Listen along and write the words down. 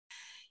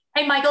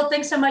Hey, Michael,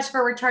 thanks so much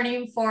for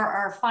returning for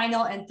our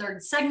final and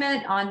third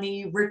segment on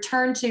the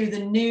return to the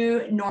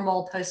new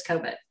normal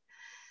post-COVID.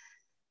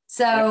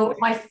 So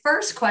my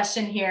first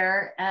question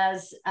here,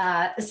 as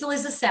silly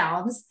as it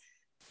sounds,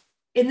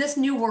 in this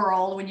new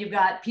world, when you've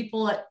got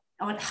people at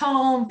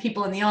home,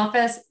 people in the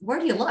office, where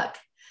do you look?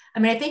 I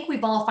mean, I think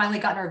we've all finally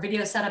gotten our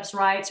video setups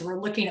right. So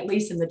we're looking at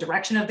least in the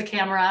direction of the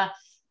camera.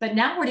 But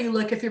now where do you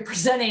look if you're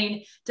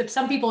presenting to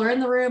some people are in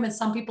the room and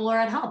some people are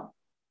at home?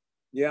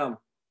 Yeah.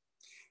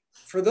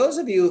 For those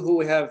of you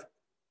who have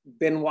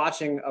been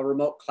watching a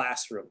remote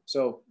classroom,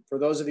 so for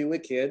those of you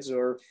with kids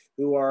or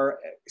who are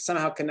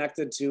somehow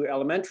connected to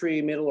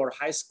elementary, middle, or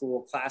high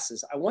school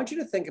classes, I want you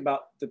to think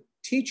about the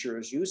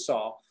teachers you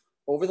saw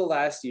over the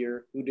last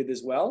year who did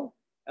this well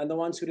and the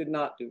ones who did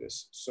not do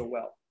this so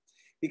well.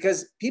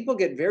 Because people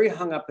get very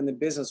hung up in the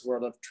business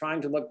world of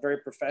trying to look very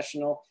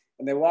professional,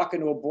 and they walk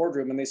into a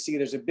boardroom and they see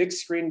there's a big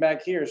screen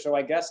back here, so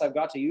I guess I've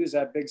got to use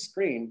that big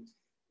screen.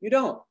 You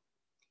don't.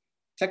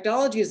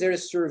 Technology is there to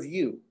serve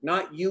you,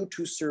 not you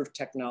to serve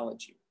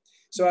technology.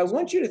 So I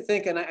want you to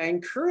think, and I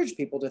encourage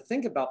people to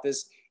think about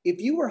this. If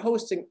you were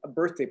hosting a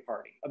birthday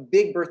party, a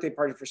big birthday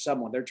party for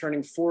someone, they're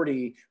turning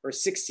 40 or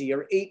 60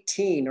 or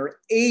 18 or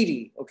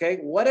 80, okay,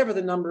 whatever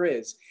the number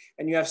is,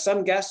 and you have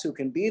some guests who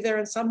can be there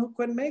and some who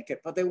couldn't make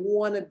it, but they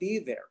want to be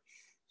there.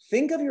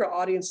 Think of your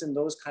audience in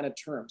those kind of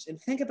terms,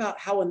 and think about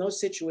how in those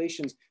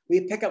situations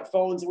we pick up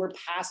phones and we're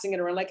passing it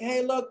around like,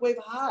 hey, look, wave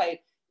hi.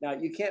 Now,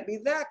 you can't be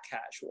that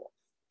casual.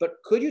 But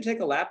could you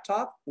take a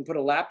laptop and put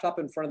a laptop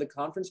in front of the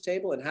conference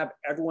table and have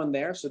everyone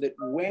there so that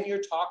when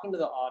you're talking to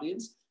the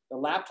audience, the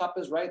laptop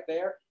is right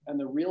there and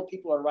the real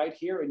people are right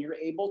here and you're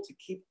able to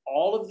keep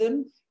all of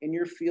them in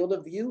your field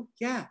of view?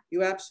 Yeah,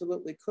 you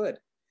absolutely could.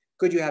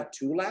 Could you have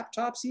two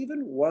laptops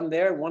even? One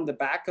there, one in the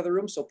back of the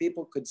room so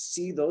people could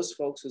see those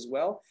folks as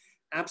well?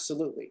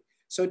 Absolutely.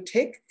 So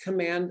take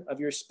command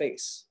of your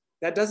space.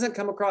 That doesn't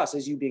come across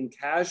as you being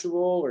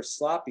casual or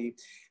sloppy.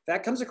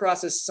 That comes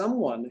across as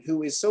someone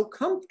who is so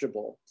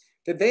comfortable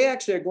that they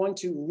actually are going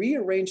to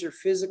rearrange their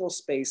physical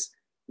space,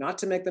 not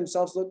to make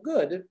themselves look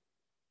good,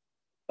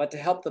 but to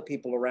help the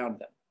people around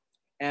them.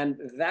 And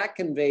that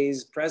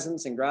conveys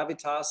presence and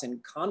gravitas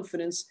and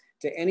confidence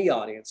to any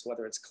audience,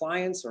 whether it's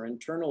clients or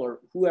internal or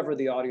whoever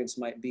the audience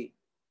might be.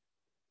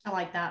 I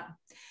like that.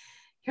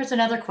 Here's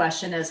another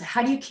question is,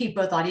 how do you keep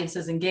both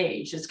audiences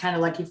engaged? It's kind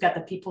of like you've got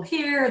the people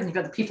here and you've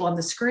got the people on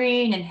the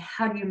screen, and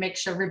how do you make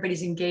sure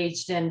everybody's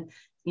engaged in,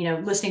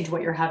 listening to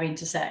what you're having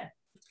to say?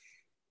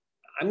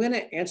 I'm going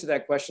to answer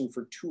that question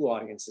for two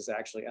audiences,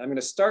 actually. I'm going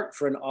to start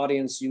for an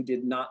audience you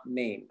did not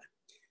name,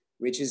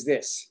 which is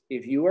this.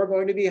 If you are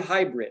going to be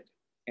hybrid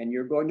and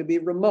you're going to be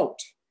remote,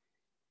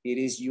 it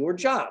is your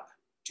job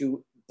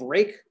to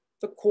break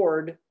the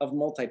cord of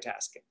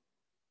multitasking,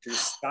 to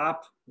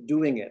stop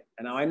doing it.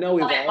 And I know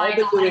we've all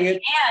been doing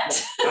it.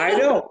 I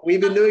know we've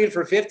been doing it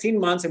for 15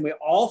 months and we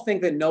all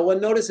think that no one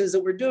notices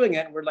that we're doing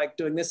it. And we're like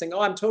doing this thing.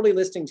 Oh, I'm totally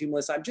listening to you,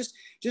 Melissa. I'm just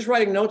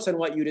writing notes on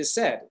what you just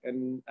said.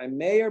 And I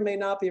may or may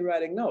not be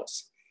writing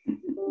notes.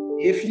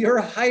 If you're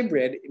a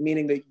hybrid,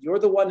 meaning that you're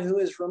the one who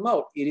is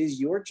remote, it is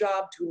your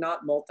job to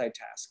not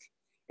multitask.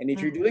 And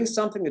if you're doing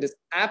something that is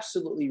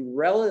absolutely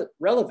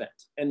relevant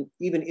and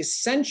even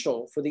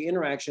essential for the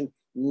interaction,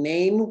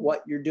 name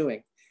what you're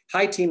doing.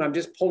 Hi, team, I'm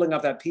just pulling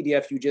up that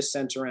PDF you just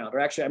sent around. Or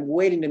actually, I'm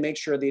waiting to make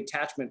sure the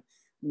attachment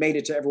made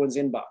it to everyone's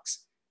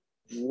inbox.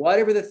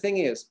 Whatever the thing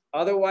is,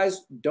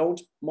 otherwise,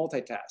 don't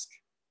multitask.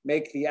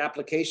 Make the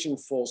application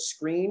full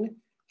screen,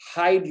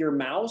 hide your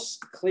mouse,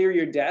 clear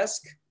your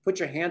desk, put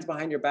your hands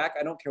behind your back.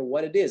 I don't care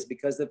what it is,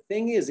 because the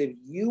thing is, if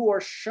you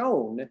are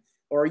shown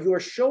or you are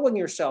showing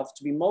yourself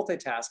to be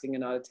multitasking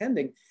and not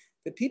attending,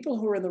 the people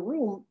who are in the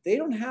room, they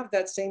don't have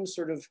that same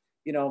sort of,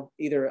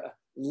 either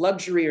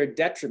luxury or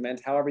detriment,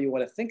 however you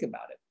want to think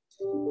about it.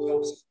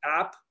 So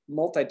stop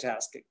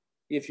multitasking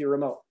if you're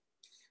remote.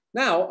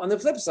 Now, on the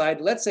flip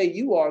side, let's say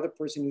you are the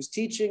person who's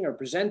teaching or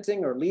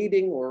presenting or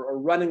leading or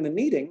running the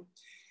meeting.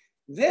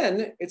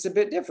 Then it's a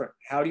bit different.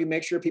 How do you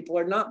make sure people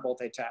are not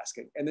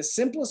multitasking? And the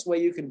simplest way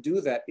you can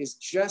do that is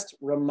just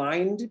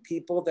remind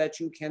people that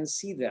you can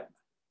see them.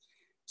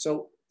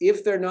 So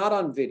if they're not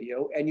on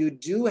video and you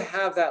do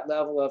have that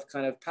level of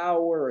kind of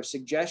power or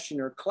suggestion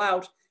or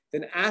clout,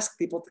 then ask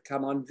people to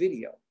come on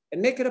video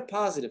and make it a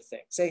positive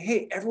thing. Say,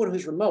 hey, everyone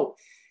who's remote,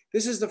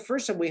 this is the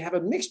first time we have a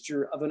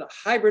mixture of a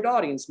hybrid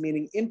audience,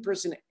 meaning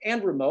in-person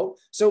and remote.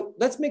 So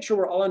let's make sure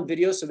we're all on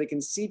video so they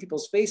can see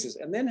people's faces,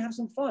 and then have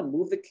some fun.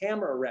 Move the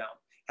camera around,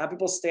 have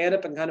people stand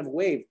up and kind of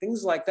wave,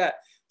 things like that.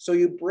 So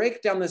you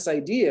break down this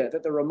idea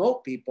that the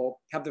remote people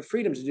have the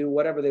freedom to do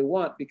whatever they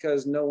want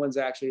because no one's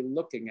actually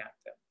looking at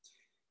them.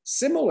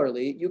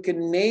 Similarly, you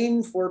can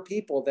name for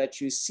people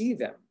that you see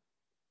them.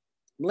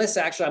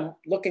 Melissa, actually, I'm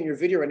looking at your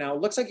video right now.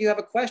 It looks like you have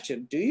a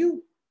question. Do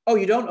you? Oh,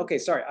 you don't? Okay,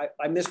 sorry.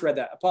 I misread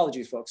that.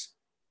 Apologies, folks.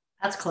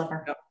 That's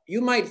clever. Now,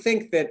 you might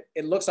think that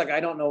it looks like I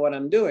don't know what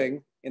I'm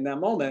doing in that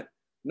moment.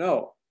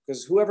 No,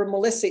 because whoever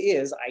Melissa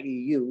is, i.e.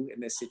 you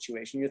in this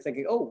situation, you're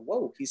thinking, oh,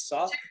 whoa, he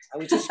saw, I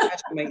was just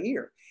scratching my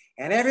ear.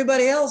 And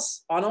everybody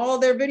else on all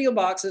their video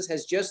boxes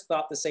has just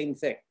thought the same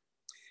thing.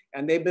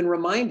 And they've been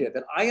reminded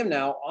that I am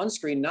now on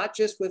screen, not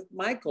just with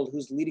Michael,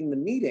 who's leading the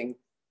meeting,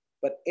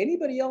 but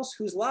anybody else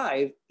who's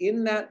live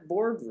in that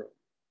boardroom.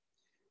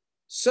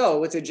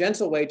 So it's a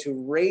gentle way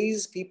to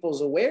raise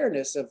people's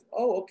awareness of,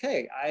 oh,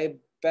 okay, I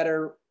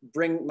better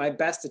bring my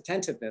best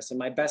attentiveness and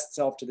my best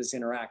self to this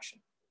interaction.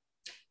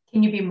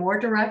 Can you be more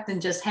direct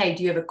than just, hey,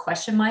 do you have a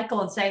question,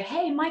 Michael? And say,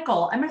 hey,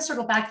 Michael, I'm going to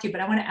circle back to you,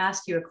 but I want to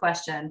ask you a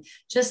question,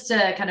 just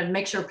to kind of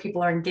make sure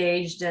people are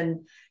engaged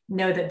and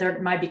know that they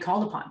might be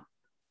called upon.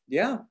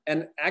 Yeah.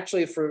 And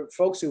actually, for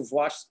folks who've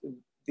watched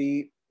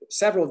the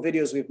several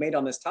videos we've made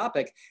on this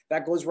topic,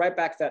 that goes right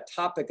back to that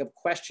topic of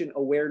question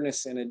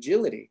awareness and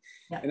agility.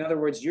 Yeah. In other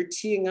words, you're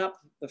teeing up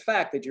the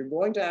fact that you're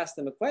going to ask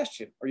them a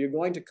question or you're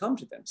going to come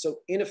to them. So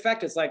in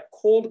effect, it's like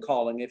cold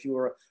calling. If you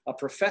were a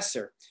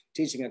professor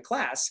teaching a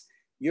class,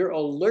 you're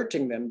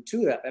alerting them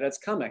to that it's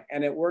coming.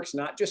 And it works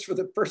not just for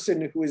the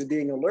person who is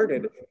being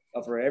alerted,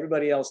 but for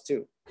everybody else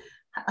too.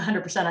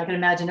 100%. I can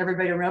imagine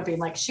everybody around being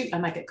like, shoot, I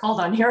might get called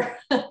on here.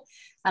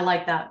 I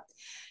like that.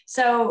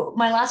 So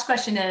my last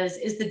question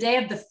is the day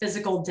of the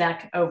physical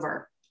deck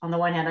over? On the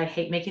one hand, I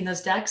hate making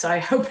those decks, so I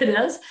hope it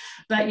is.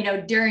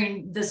 But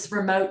during this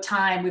remote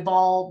time, we've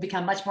all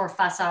become much more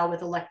facile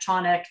with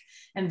electronic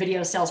and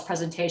video sales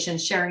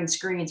presentations, sharing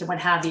screens and what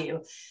have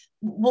you.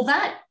 Will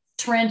that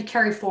trend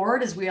carry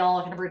forward as we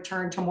all kind of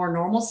return to more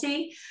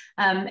normalcy?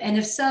 And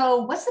if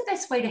so, what's the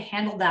best way to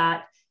handle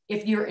that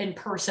if you're in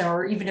person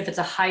or even if it's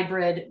a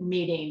hybrid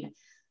meeting?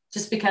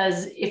 Just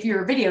because if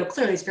you're a video,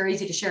 clearly it's very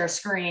easy to share a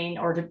screen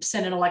or to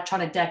send an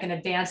electronic deck in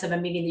advance of a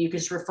meeting that you can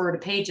just refer to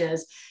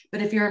pages.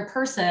 But if you're in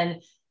person,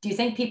 do you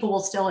think people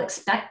will still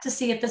expect to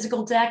see a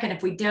physical deck? And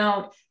if we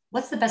don't,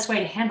 what's the best way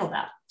to handle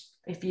that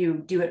if you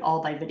do it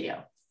all by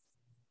video?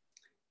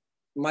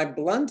 My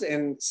blunt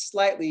and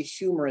slightly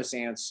humorous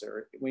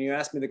answer, when you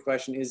ask me the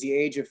question, is the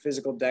age of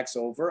physical decks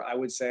over? I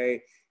would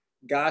say,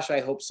 gosh, I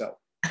hope so.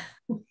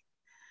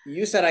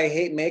 You said I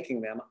hate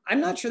making them. I'm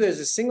not sure there's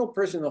a single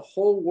person in the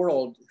whole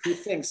world who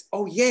thinks,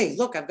 oh, yay,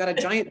 look, I've got a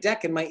giant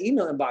deck in my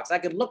email inbox. I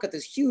could look at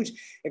this huge,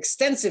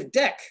 extensive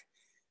deck.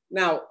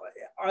 Now,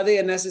 are they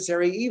a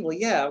necessary evil?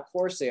 Yeah, of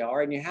course they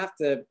are. And you have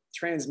to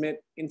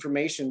transmit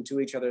information to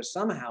each other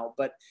somehow.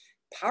 But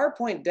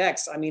PowerPoint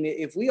decks, I mean,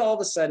 if we all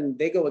of a sudden,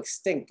 they go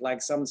extinct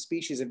like some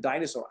species of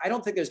dinosaur, I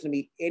don't think there's going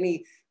to be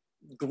any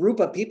group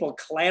of people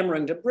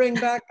clamoring to bring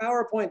back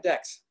PowerPoint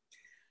decks.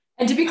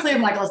 And to be clear,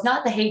 Michael, it's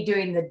not the hate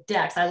doing the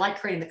decks. I like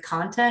creating the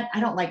content.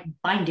 I don't like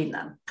binding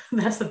them.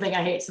 That's the thing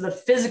I hate. So the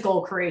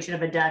physical creation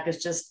of a deck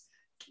is just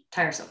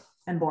tiresome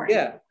and boring.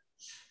 Yeah.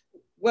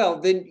 Well,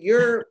 then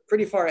you're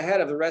pretty far ahead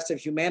of the rest of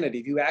humanity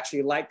if you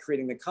actually like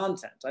creating the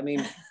content. I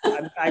mean,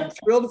 I'm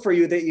thrilled for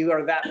you that you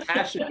are that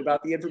passionate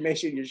about the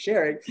information you're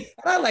sharing. And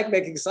I like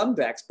making some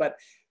decks, but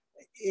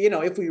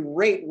if we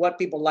rate what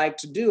people like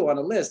to do on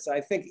a list, I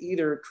think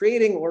either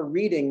creating or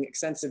reading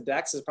extensive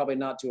decks is probably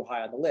not too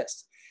high on the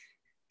list.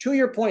 To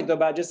your point, though,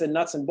 about just the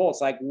nuts and bolts,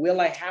 like,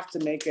 will I have to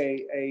make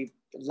a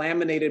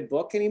laminated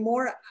book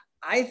anymore?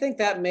 I think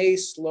that may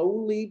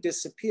slowly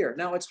disappear.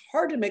 Now, it's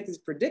hard to make these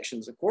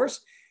predictions. Of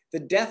course,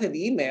 the death of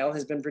email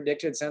has been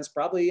predicted since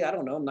probably,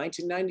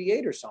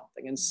 1998 or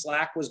something. And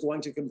Slack was going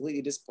to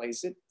completely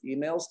displace it.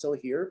 Email's still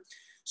here.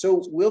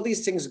 So will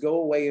these things go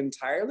away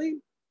entirely?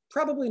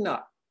 Probably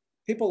not.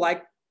 People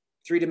like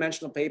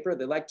three-dimensional paper.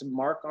 They like to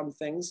mark on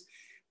things.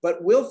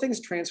 But will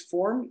things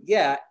transform?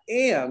 Yeah.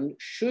 And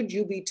should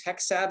you be tech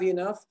savvy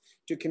enough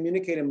to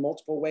communicate in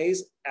multiple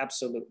ways?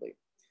 Absolutely.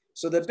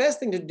 So the best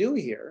thing to do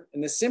here,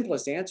 and the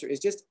simplest answer, is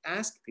just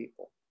ask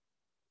people.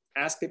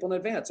 Ask people in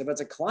advance. If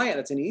it's a client,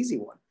 it's an easy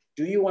one.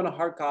 Do you want a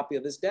hard copy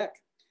of this deck?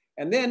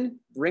 And then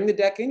bring the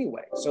deck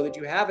anyway, so that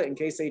you have it in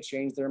case they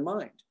change their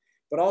mind.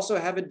 But also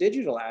have a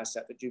digital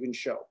asset that you can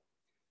show.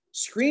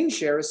 Screen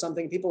share is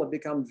something people have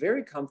become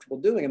very comfortable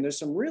doing. And there's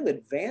some real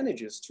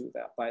advantages to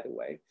that, by the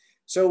way.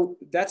 So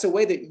that's a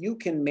way that you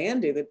can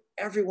mandate that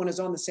everyone is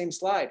on the same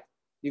slide.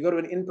 You go to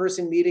an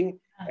in-person meeting,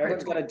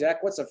 everyone's got a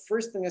deck. What's the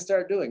first thing they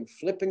start doing?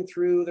 Flipping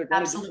through their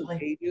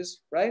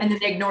pages, right? And then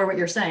they ignore what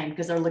you're saying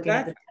because they're looking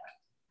at the deck.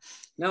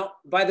 Now,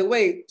 by the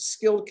way,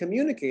 skilled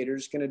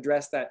communicators can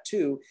address that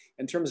too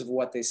in terms of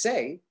what they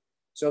say.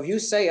 So if you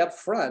say up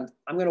front,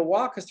 I'm going to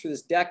walk us through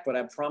this deck, but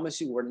I promise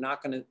you we're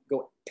not going to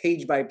go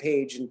page by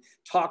page and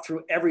talk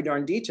through every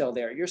darn detail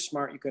there. You're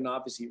smart. You can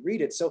obviously read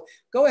it. So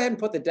go ahead and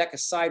put the deck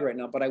aside right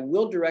now, but I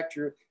will direct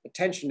your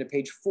attention to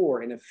page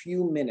 4 in a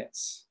few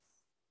minutes.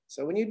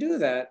 So when you do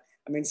that,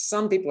 I mean,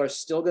 some people are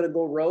still going to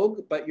go rogue,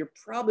 but you're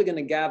probably going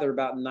to gather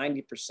about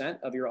 90%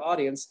 of your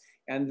audience,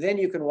 and then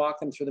you can walk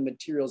them through the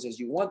materials as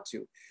you want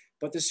to.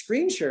 But the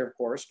screen share, of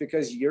course,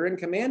 because you're in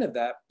command of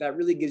that, that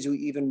really gives you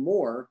even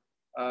more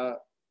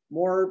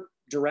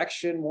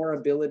direction, more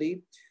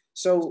ability.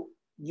 So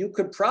you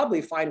could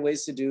probably find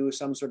ways to do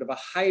some sort of a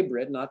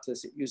hybrid, not to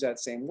use that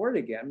same word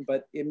again,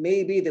 but it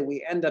may be that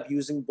we end up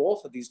using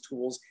both of these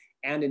tools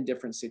and in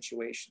different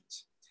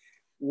situations.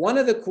 One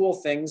of the cool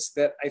things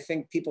that I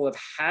think people have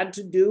had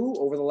to do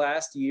over the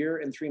last year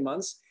and 3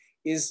 months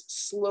is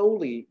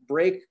slowly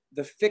break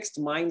the fixed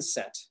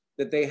mindset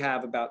that they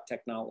have about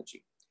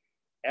technology.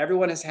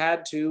 Everyone has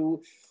had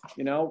to,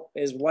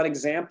 is one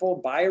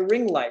example, buy a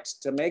ring light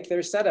to make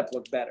their setup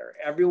look better.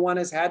 Everyone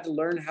has had to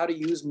learn how to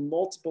use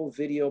multiple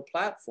video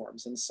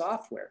platforms and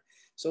software.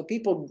 So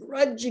people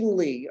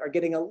grudgingly are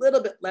getting a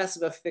little bit less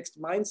of a fixed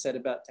mindset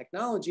about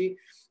technology,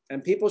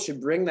 and people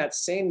should bring that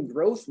same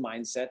growth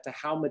mindset to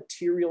how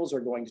materials are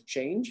going to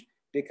change,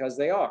 because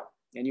they are.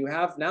 And you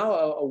have now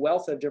a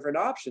wealth of different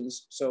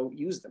options, so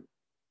use them.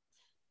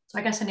 So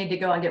I guess I need to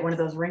go and get one of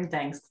those ring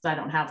things because I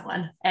don't have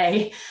one,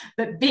 A.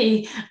 But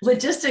B,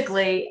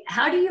 logistically,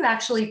 how do you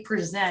actually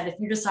present if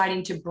you're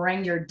deciding to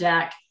bring your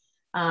deck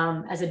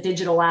as a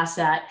digital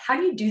asset? How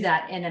do you do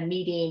that in a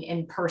meeting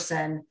in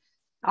person?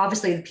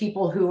 Obviously, the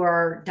people who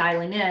are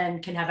dialing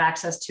in can have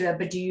access to it,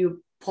 but do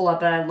you pull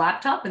up a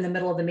laptop in the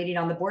middle of the meeting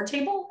on the board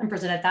table and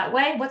present it that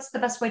way? What's the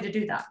best way to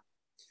do that?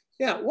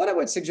 Yeah, what I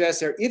would suggest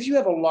there, if you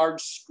have a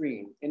large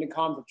screen in a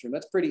conference room,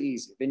 that's pretty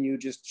easy. Then you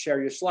just share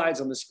your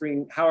slides on the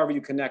screen, however you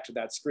connect to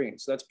that screen.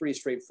 So that's pretty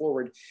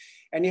straightforward.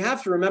 And you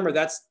have to remember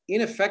that's in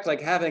effect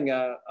like having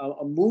a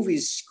movie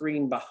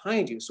screen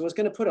behind you. So it's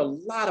going to put a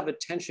lot of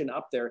attention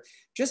up there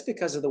just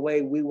because of the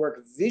way we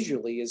work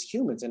visually as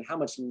humans and how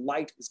much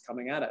light is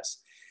coming at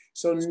us.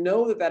 So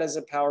know that that is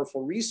a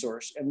powerful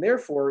resource, and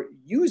therefore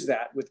use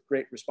that with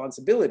great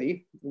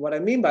responsibility. What I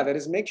mean by that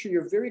is make sure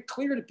you're very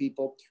clear to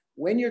people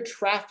when you're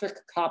traffic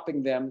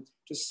copping them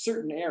to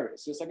certain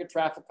areas. Just like a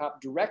traffic cop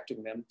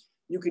directing them,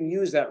 you can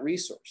use that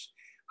resource.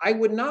 I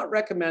would not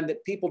recommend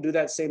that people do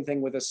that same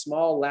thing with a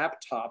small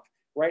laptop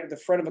right at the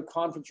front of a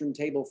conference room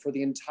table for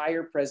the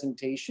entire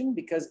presentation,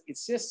 because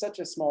it's just such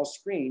a small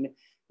screen.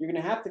 You're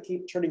going to have to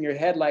keep turning your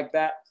head like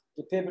that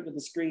to pivot to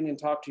the screen and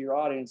talk to your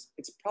audience.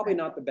 It's probably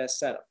not the best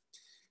setup.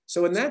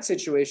 So in that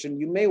situation,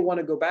 you may want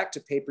to go back to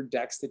paper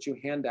decks that you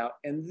hand out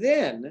and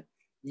then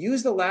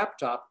use the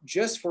laptop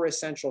just for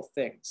essential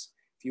things.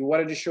 If you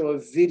wanted to show a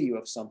video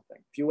of something,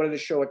 if you wanted to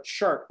show a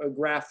chart, a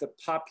graph that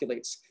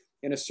populates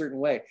in a certain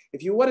way,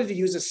 if you wanted to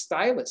use a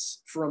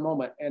stylus for a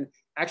moment and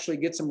actually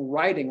get some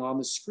writing on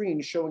the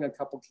screen showing a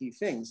couple key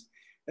things,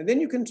 and then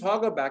you can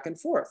toggle back and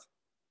forth.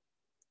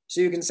 So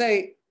you can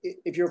say,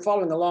 if you're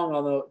following along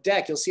on the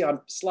deck, you'll see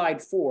on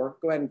slide 4,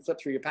 go ahead and flip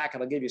through your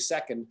packet, I'll give you a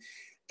second.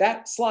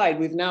 That slide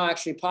we've now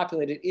actually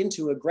populated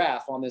into a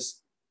graph on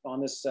this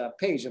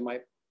page of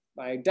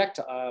my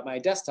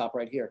desktop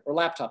right here, or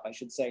laptop, I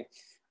should say.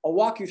 I'll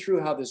walk you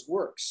through how this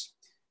works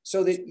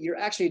so that you're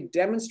actually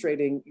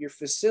demonstrating your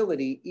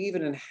facility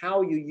even in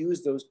how you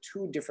use those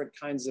two different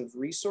kinds of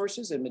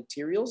resources and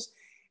materials.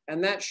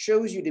 And that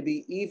shows you to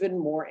be even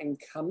more in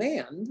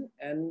command,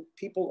 and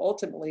people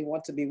ultimately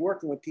want to be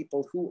working with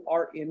people who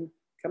are in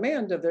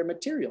command of their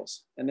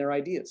materials and their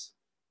ideas.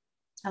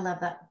 I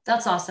love that.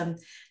 That's awesome.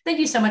 Thank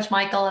you so much,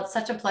 Michael. It's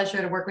such a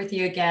pleasure to work with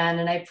you again.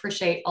 And I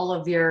appreciate all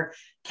of your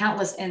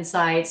countless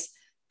insights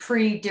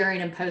pre,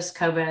 during, and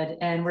post-COVID.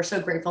 And we're so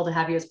grateful to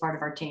have you as part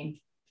of our team.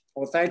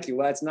 Well, thank you.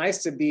 Well, it's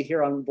nice to be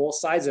here on both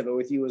sides of it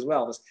with you as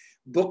well. This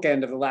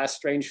bookend of the last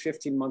strange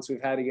 15 months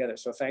we've had together.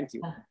 So thank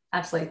you.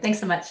 Absolutely. Thanks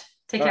so much.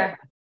 Take care.